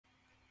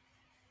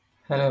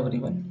Hello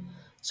everyone.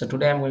 So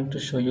today I'm going to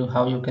show you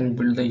how you can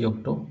build the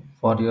Yocto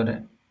for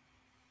your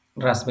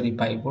Raspberry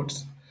Pi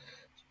boards.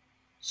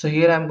 So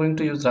here I'm going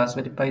to use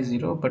Raspberry Pi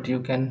Zero, but you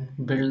can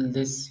build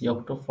this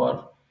Yocto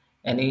for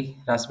any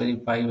Raspberry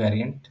Pi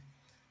variant.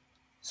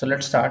 So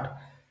let's start.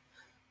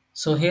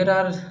 So here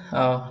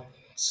are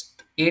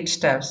 8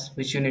 steps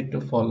which you need to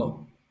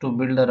follow to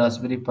build a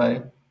Raspberry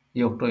Pi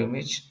Yocto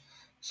image.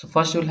 So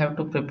first you'll have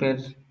to prepare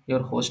your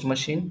host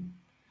machine.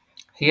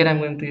 Here I'm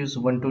going to use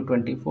Ubuntu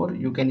 24.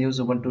 You can use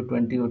Ubuntu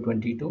 20 or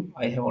 22.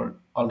 I have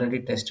already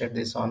tested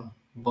this on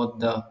both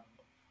the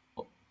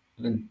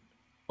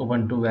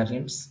Ubuntu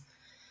variants.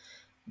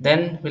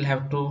 Then we'll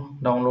have to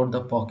download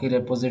the Pocky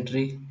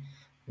repository.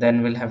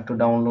 Then we'll have to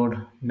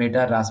download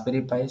Meta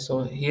Raspberry Pi.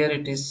 So here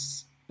it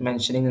is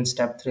mentioning in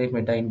step 3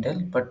 Meta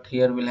Intel, but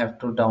here we'll have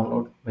to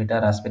download Meta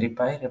Raspberry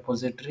Pi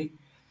repository.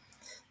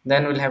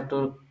 Then we'll have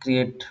to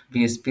create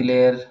BSP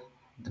layer.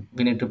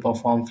 We need to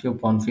perform few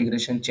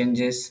configuration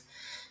changes.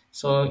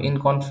 So in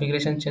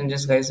configuration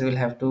changes, guys, we'll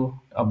have to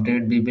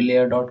update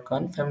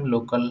bblayer.conf and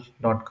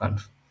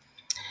local.conf.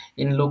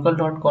 In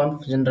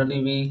local.conf,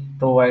 generally we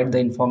provide the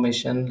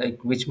information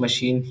like which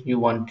machine you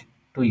want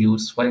to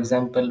use. For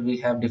example, we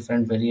have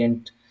different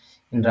variant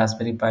in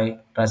Raspberry Pi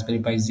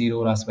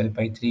 0, Raspberry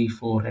Pi 3,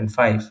 4, and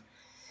 5.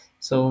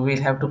 So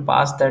we'll have to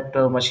pass that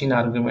machine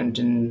argument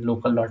in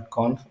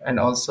local.conf, and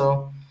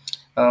also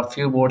a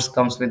few boards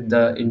comes with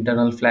the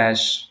internal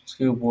flash,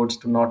 few boards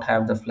do not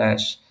have the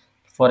flash.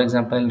 For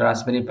example, in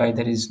Raspberry Pi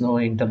there is no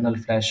internal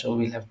flash, so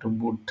we'll have to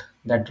boot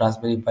that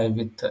Raspberry Pi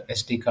with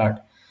SD card.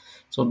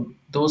 So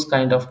those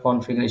kind of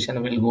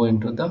configuration will go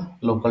into the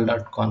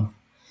local.conf.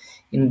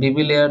 In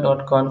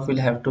bblayer.conf we'll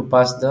have to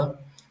pass the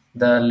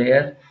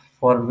layer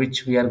for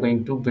which we are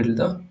going to build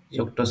the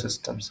Yocto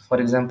systems. For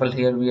example,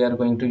 here we are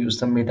going to use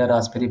the Meta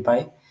Raspberry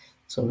Pi.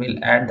 So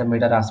we'll add the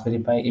Meta Raspberry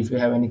Pi. If you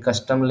have any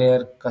custom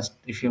layer,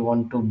 if you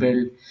want to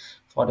build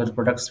for your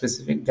product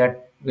specific,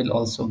 that will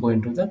also go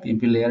into the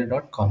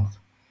bblayer.conf.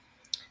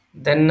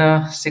 Then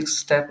sixth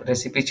step,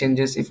 recipe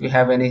changes. If you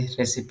have any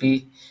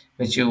recipe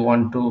which you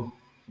want to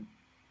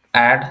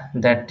add,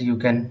 that you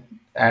can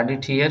add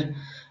it here.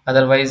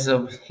 Otherwise,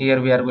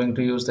 here we are going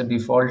to use the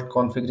default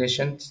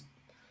configurations.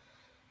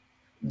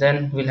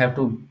 Then we'll have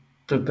to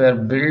prepare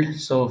build.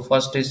 So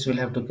first is we'll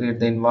have to create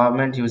the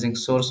environment using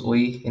source OE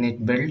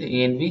init build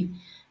env,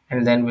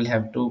 and then we'll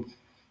have to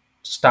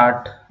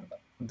start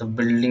the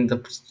building the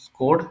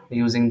code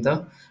using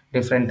the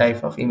different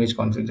type of image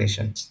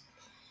configurations.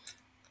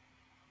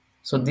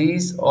 So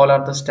these all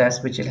are the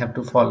steps which you'll have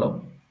to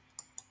follow.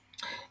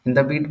 In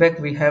the feedback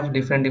we have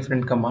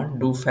different command.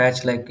 Do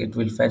fetch, like it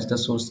will fetch the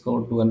source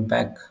code. Do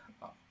unpack,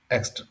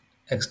 ext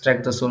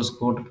extract the source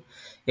code.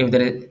 If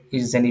there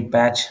is any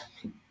patch,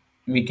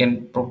 we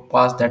can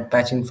pass that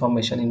patch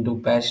information into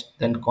patch,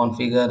 then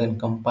configure and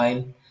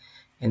compile,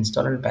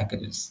 install and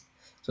packages.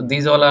 So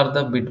these all are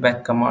the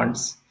bitback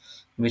commands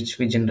which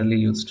we generally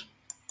used.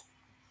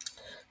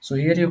 So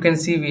here you can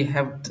see we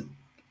have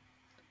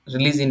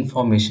release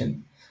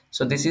information.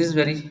 So this is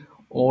very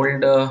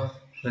old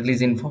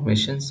release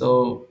information.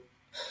 So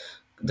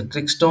the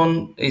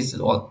Crickstone is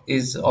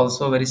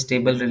also a very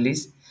stable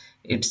release.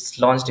 It's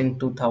launched in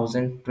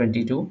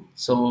 2022.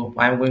 So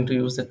I'm going to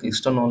use the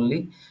Crickstone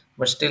only,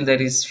 but still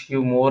there is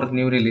few more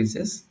new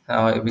releases,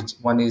 which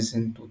one is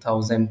in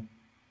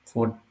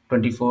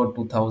 2024,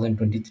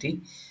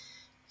 2023.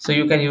 So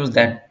you can use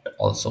that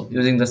also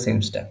using the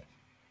same step.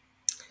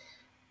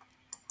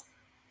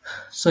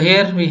 So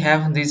here we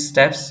have these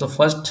steps. So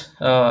first,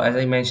 as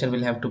I mentioned,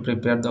 we'll have to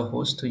prepare the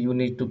host. So you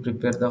need to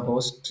prepare the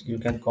host. You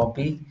can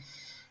copy,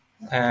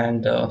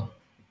 and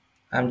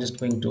I'm just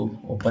going to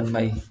open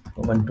my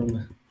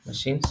Ubuntu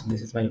machine. So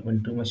this is my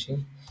Ubuntu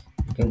machine.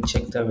 You can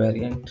check the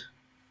variant.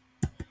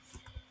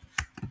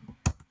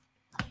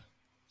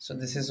 So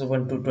this is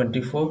Ubuntu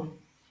 24.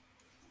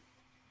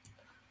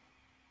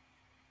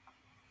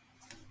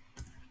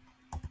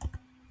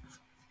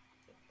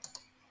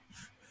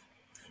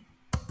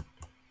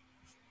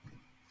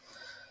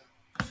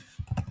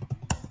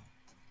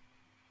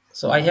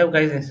 So I have,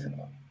 guys,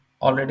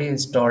 already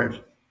installed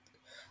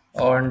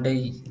on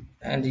the,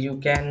 and you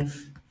can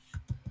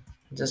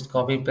just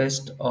copy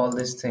paste all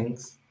these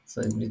things.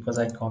 So because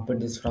I copied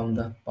this from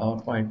the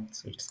PowerPoint,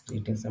 so it's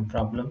creating some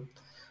problem.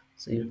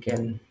 So you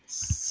can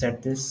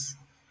set this,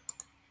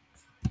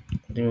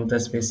 remove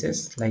the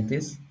spaces like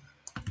this,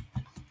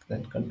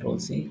 then Control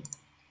C,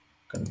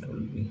 Control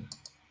V.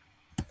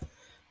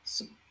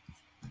 So,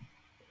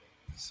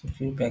 so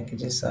few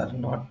packages are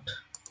not.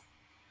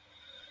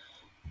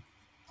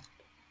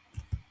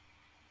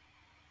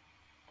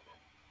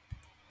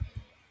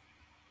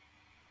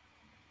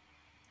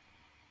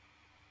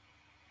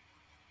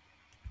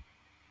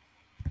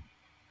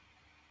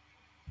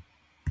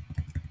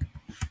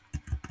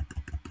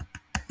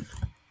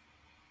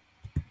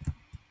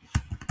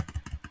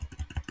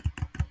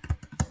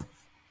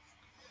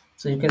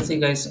 So you can see,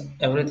 guys,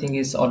 everything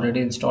is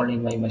already installed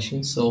in my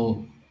machine.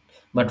 So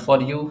but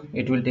for you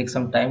it will take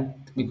some time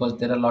because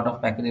there are a lot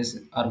of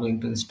packages are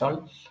going to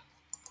install.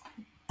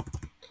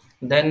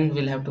 Then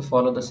we'll have to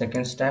follow the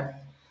second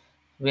step.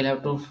 We'll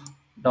have to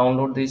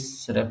download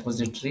this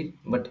repository,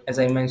 but as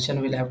I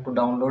mentioned, we'll have to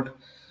download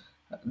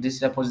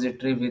this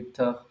repository with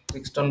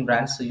Quickstone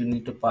branch, so you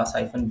need to pass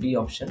 -b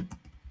option.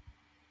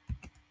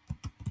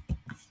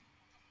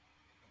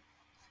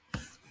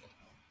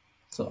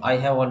 So I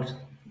have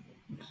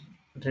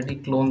already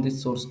cloned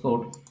this source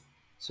code,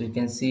 so you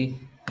can see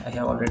I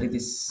have already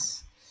this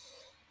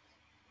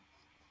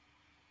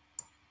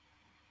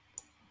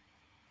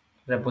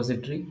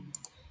repository.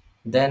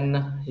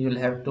 Then you will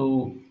have to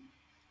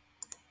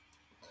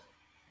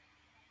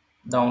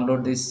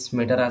download this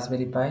Meta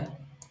Raspberry Pi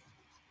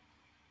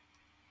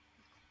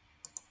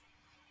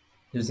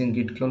using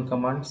git clone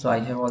command. So I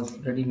have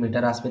already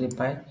Meta Raspberry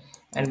Pi,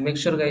 and make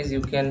sure guys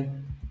you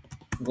can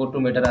go to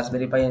Meta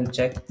Raspberry Pi and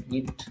check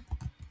git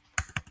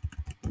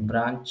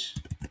branch.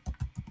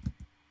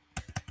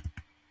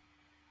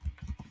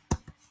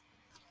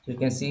 You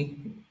can see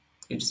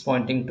it's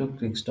pointing to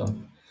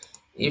Quickstone.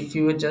 If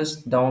you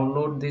just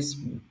download this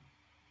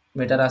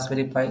Meta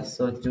Raspberry Pi,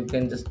 so you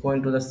can just go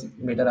into the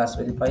Meta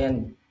Raspberry Pi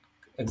and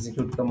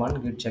execute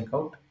command git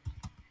checkout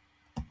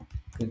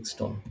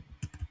Quickstone.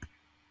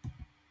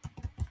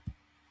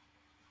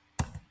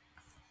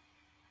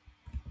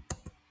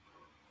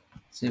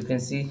 So you can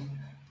see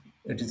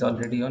it is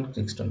already on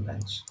Quickstone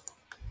branch.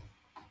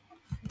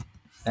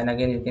 And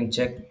again you can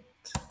check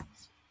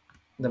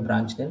the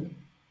branch name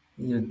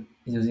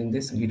using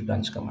this git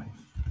branch command.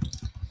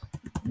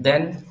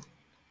 Then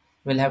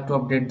we'll have to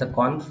update the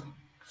conf.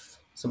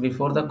 So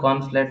before the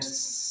conf,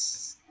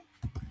 let's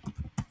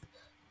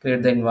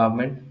create the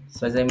environment.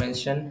 So as I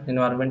mentioned,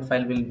 environment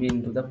file will be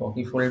into the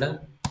Pocky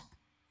folder.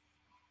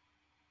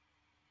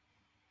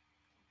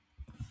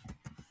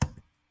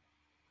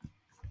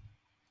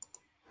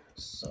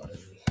 Sorry,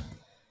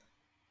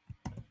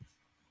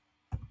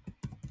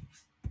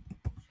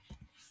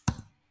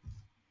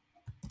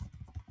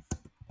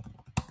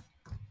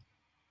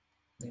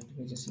 let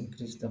me just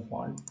increase the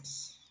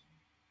fonts.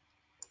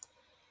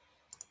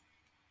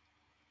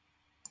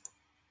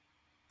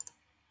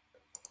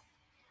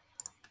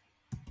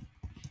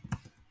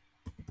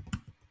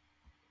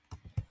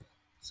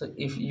 So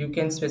if you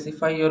can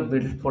specify your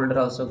build folder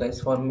also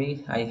guys, for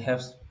me I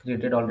have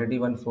created already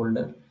one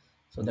folder,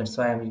 so that's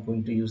why I'm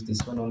going to use this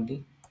one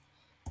only.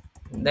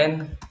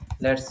 Then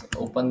let's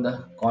open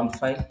the conf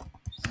file.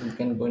 So you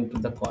can go into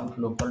the conf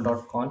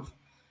local.conf.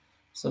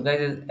 So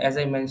guys, as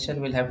I mentioned,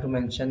 we'll have to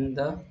mention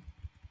the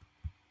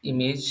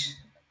image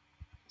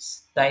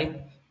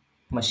type,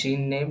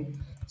 machine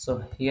name.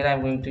 So here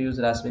I'm going to use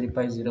Raspberry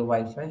Pi 0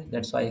 Wi-Fi,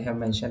 that's why I have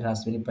mentioned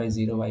Raspberry Pi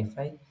 0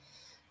 Wi-Fi.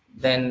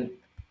 Then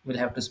we'll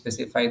have to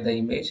specify the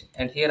image,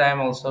 and here I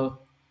am also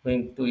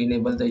going to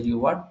enable the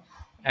UART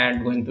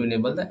and going to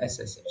enable the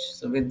SSH.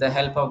 So with the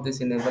help of this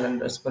enable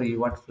underscore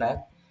UART flag,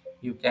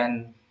 you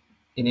can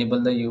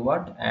enable the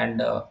UART,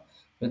 and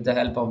with the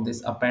help of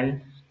this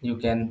append, you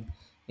can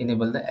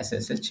enable the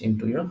SSH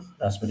into your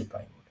Raspberry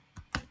Pi.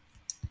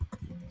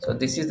 So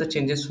this is the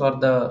changes for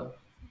the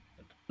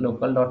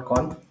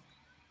local.conf.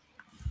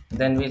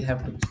 Then we'll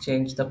have to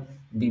change the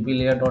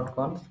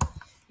bblayer.conf.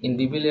 In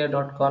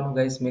bblayer.conf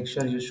guys, make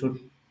sure you should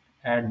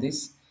add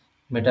this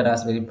meta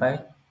raspberry pi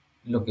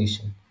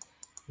location,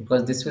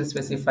 because this will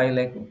specify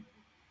like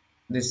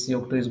this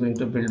Yocto is going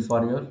to build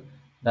for your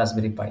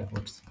Raspberry Pi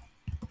boards.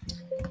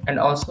 And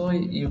also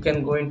you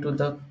can go into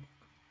the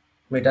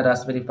meta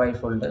raspberry pi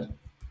folder,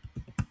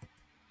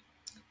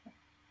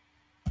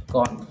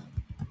 conf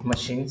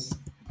machines,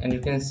 and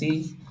you can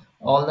see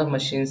all the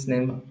machines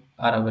name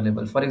are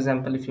available. For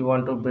example, if you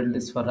want to build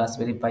this for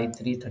Raspberry Pi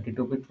 3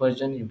 32-bit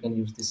version, you can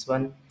use this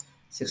one.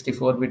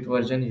 64-bit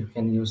version, you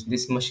can use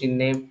this machine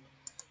name.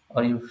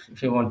 Or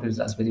if you want to use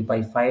Raspberry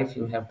Pi 5,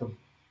 you have to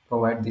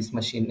provide this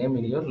machine name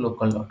in your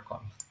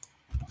local.conf.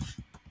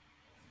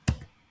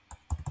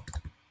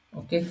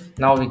 Okay,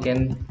 now we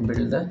can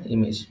build the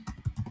image.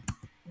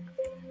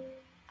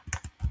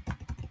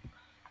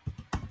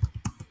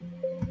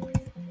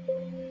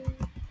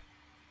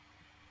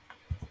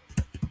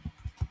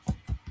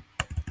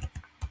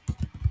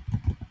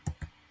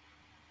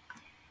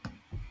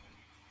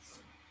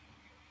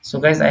 So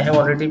guys, I have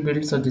already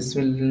built, so this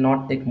will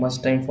not take much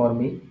time for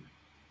me,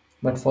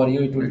 but for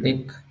you it will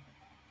take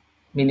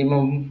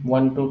minimum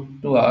 1 to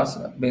 2 hours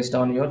based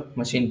on your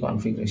machine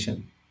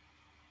configuration.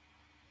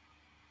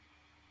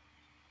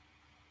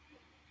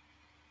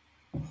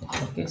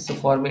 Okay, so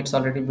for me it's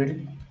already built.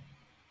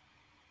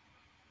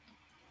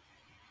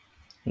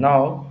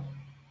 Now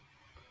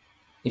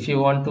if you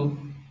want to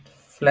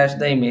flash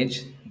the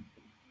image,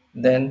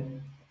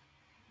 then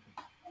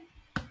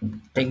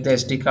take the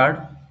SD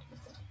card,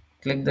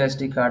 click the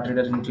SD card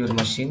reader into your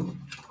machine,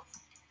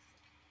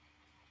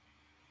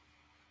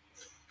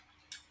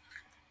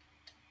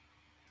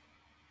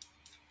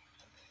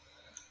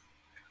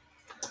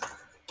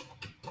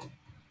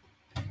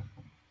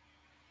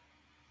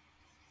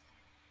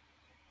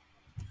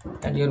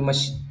 and your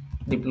machine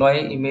deploy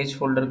image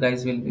folder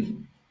guys will be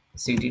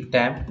cd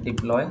tab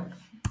deploy.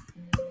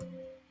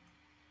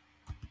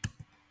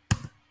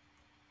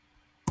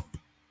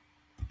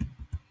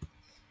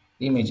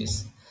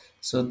 images.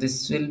 So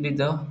this will be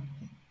the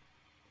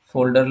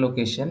folder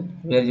location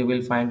where you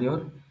will find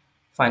your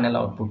final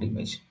output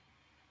image.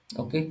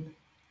 Okay,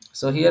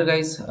 so here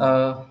guys,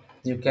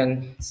 you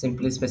can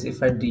simply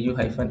specify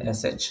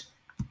du-sh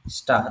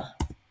star,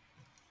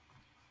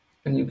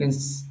 and you can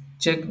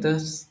check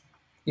the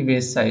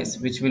image size,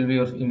 which will be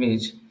your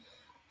image.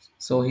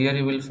 So here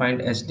you will find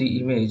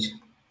SD image.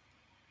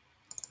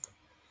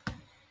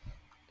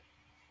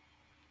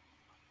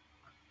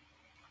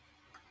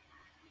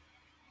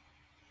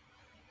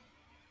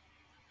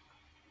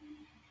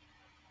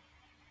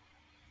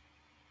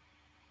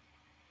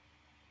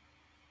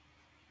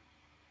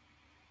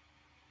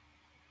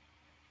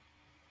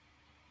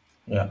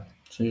 Yeah,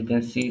 so you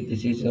can see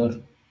this is your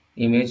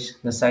image.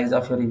 The size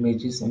of your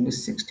image is only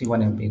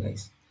 61 MB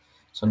guys.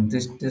 So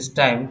this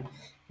time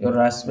your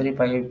Raspberry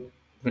Pi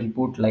will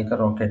boot like a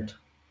rocket.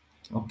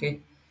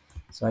 Okay,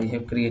 so I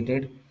have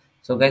created.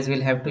 So guys,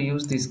 we'll have to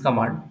use this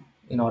command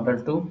in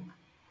order to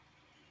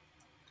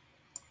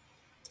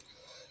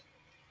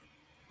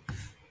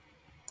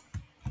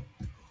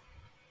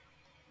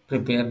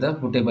prepare the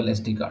bootable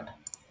SD card.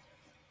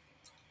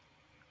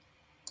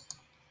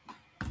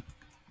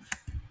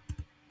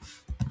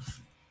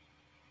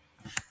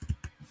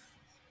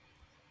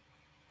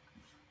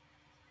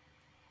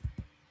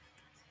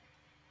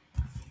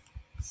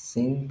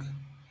 Sync.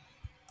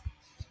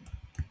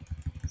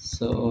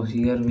 So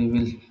here we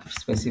will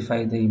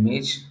specify the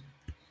image.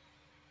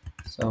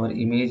 So our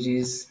image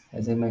is,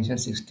 as I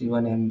mentioned,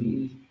 61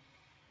 MB.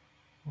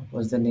 What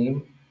was the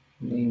name?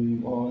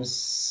 Name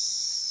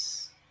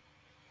was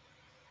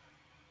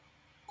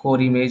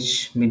core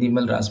image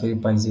minimal Raspberry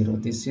Pi 0.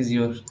 This is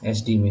your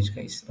SD image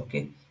guys.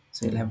 Okay,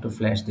 so you'll have to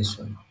flash this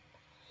one.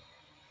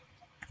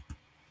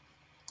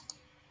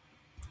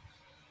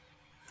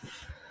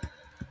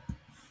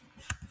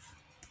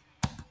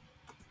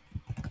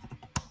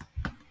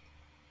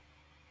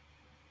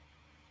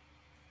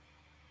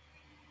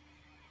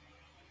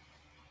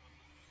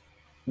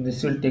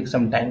 This will take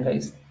some time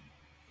guys.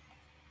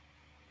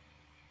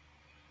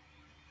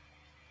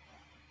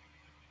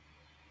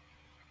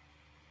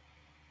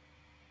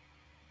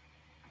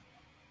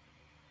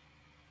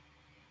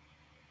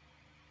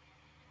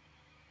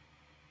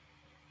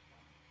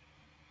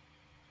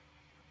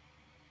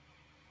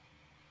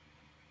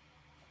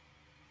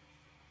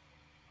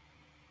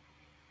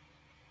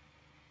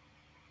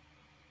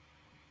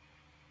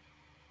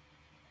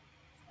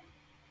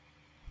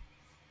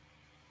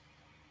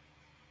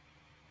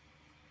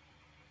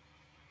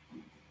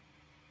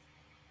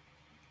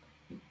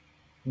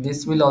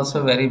 This will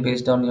also vary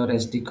based on your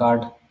SD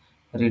card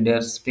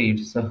reader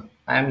speed. So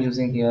I am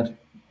using here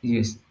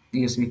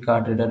USB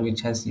card reader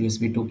which has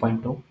USB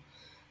 2.2.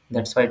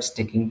 That's why it's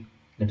taking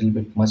little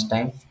bit much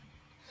time.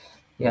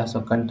 Yeah,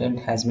 so content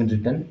has been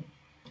written.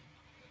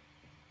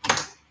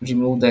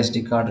 Remove the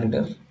SD card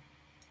reader.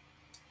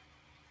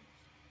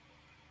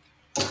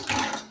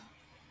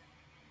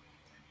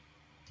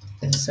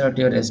 Insert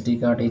your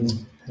SD card in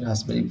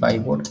Raspberry Pi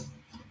board.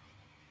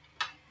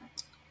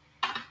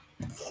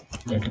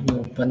 Let me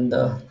open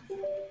the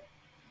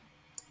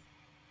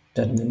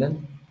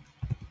terminal.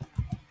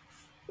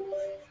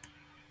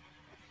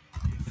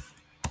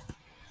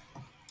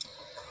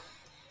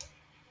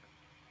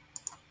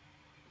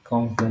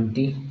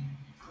 COM20.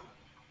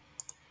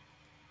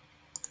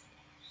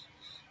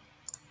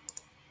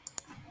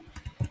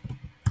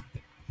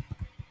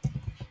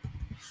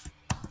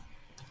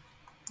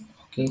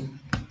 Okay,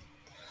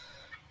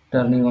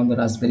 turning on the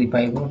Raspberry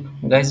Pi board.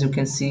 Guys, you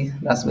can see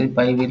Raspberry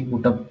Pi will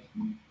boot up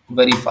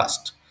very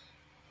fast.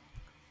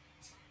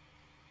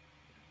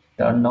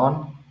 Turned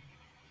on.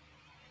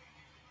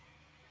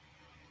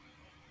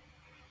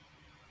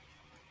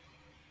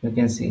 You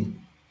can see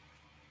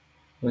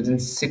within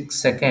 6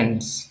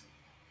 seconds,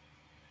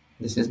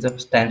 this is the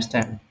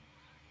timestamp.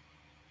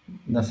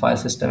 The file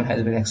system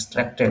has been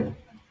extracted,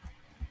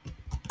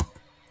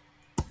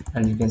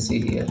 and you can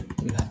see here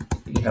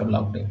you have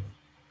logged in.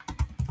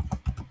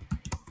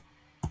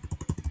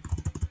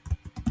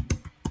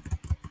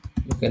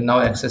 You can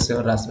now access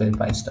your Raspberry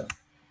Pi stuff.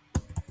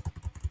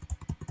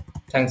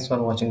 Thanks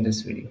for watching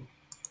this video.